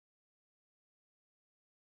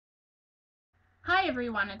Hi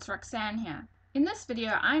everyone, it's Roxanne here. In this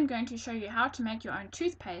video, I'm going to show you how to make your own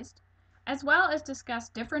toothpaste, as well as discuss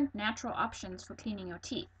different natural options for cleaning your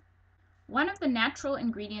teeth. One of the natural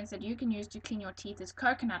ingredients that you can use to clean your teeth is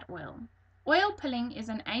coconut oil. Oil pulling is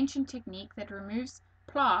an ancient technique that removes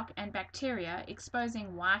plaque and bacteria,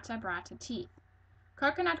 exposing whiter, brighter teeth.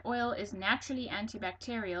 Coconut oil is naturally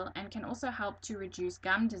antibacterial and can also help to reduce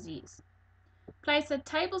gum disease. Place a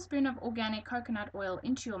tablespoon of organic coconut oil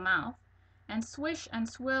into your mouth and swish and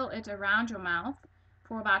swirl it around your mouth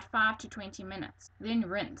for about 5 to 20 minutes. Then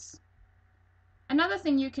rinse. Another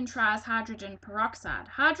thing you can try is hydrogen peroxide.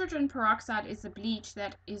 Hydrogen peroxide is the bleach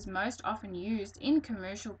that is most often used in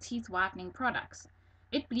commercial teeth whitening products.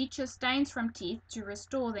 It bleaches stains from teeth to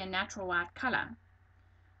restore their natural white color.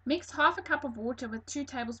 Mix half a cup of water with 2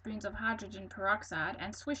 tablespoons of hydrogen peroxide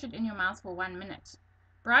and swish it in your mouth for 1 minute.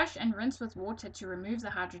 Brush and rinse with water to remove the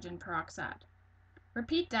hydrogen peroxide.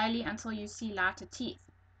 Repeat daily until you see lighter teeth.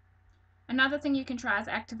 Another thing you can try is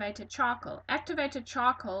activated charcoal. Activated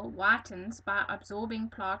charcoal whitens by absorbing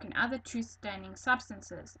plaque and other tooth-staining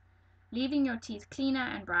substances, leaving your teeth cleaner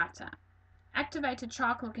and brighter. Activated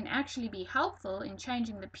charcoal can actually be helpful in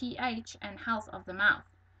changing the pH and health of the mouth,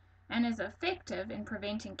 and is effective in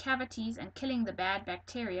preventing cavities and killing the bad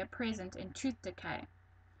bacteria present in tooth decay.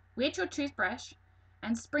 Wet your toothbrush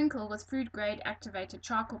and sprinkle with food-grade activated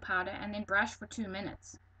charcoal powder and then brush for 2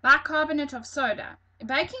 minutes. Bicarbonate of soda.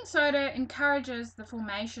 Baking soda encourages the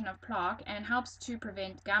formation of plaque and helps to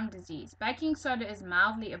prevent gum disease. Baking soda is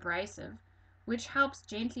mildly abrasive, which helps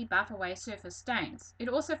gently buff away surface stains. It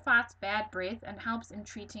also fights bad breath and helps in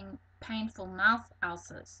treating painful mouth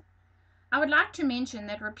ulcers. I would like to mention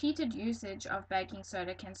that repeated usage of baking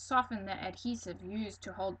soda can soften the adhesive used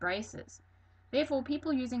to hold braces. Therefore,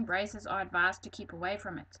 people using braces are advised to keep away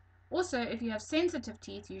from it. Also, if you have sensitive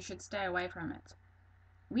teeth, you should stay away from it.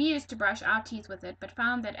 We used to brush our teeth with it, but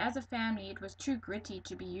found that as a family it was too gritty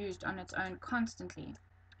to be used on its own constantly.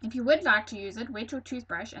 If you would like to use it, wet your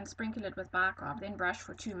toothbrush and sprinkle it with bicarb, then brush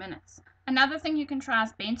for 2 minutes. Another thing you can try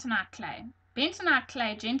is bentonite clay. Bentonite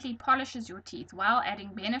clay gently polishes your teeth while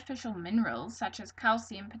adding beneficial minerals such as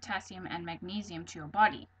calcium, potassium, and magnesium to your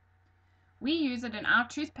body. We use it in our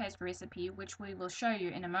toothpaste recipe, which we will show you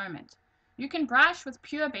in a moment. You can brush with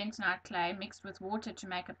pure bentonite clay mixed with water to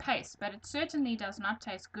make a paste, but it certainly does not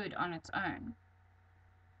taste good on its own.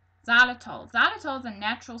 Xylitol. Xylitol is a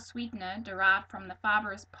natural sweetener derived from the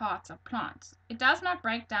fibrous parts of plants. It does not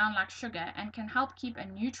break down like sugar and can help keep a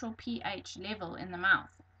neutral pH level in the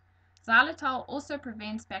mouth. Xylitol also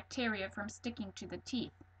prevents bacteria from sticking to the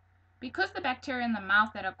teeth. Because the bacteria in the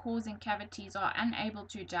mouth that are causing cavities are unable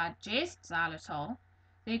to digest xylitol,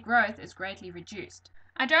 their growth is greatly reduced.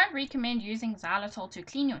 I don't recommend using xylitol to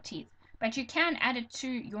clean your teeth, but you can add it to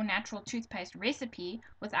your natural toothpaste recipe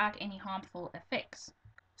without any harmful effects.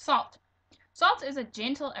 Salt. Salt is a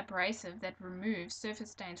gentle abrasive that removes surface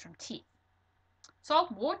stains from teeth.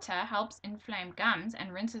 Salt water helps inflame gums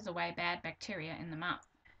and rinses away bad bacteria in the mouth.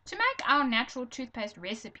 To make our natural toothpaste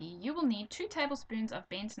recipe, you will need 2 tablespoons of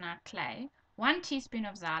bentonite clay, 1 teaspoon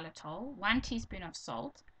of xylitol, 1 teaspoon of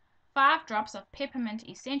salt, 5 drops of peppermint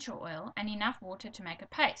essential oil, and enough water to make a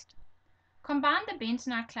paste. Combine the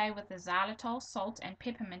bentonite clay with the xylitol, salt, and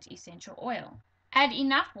peppermint essential oil. Add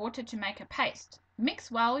enough water to make a paste. Mix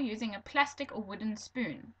well using a plastic or wooden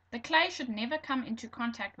spoon. The clay should never come into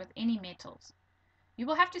contact with any metals. You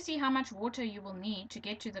will have to see how much water you will need to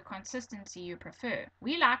get to the consistency you prefer.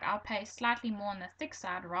 We like our paste slightly more on the thick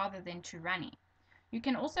side rather than too runny. You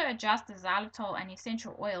can also adjust the xylitol and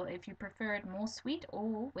essential oil if you prefer it more sweet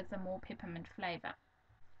or with a more peppermint flavor.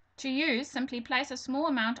 To use, simply place a small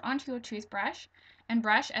amount onto your toothbrush and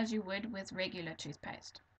brush as you would with regular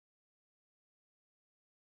toothpaste.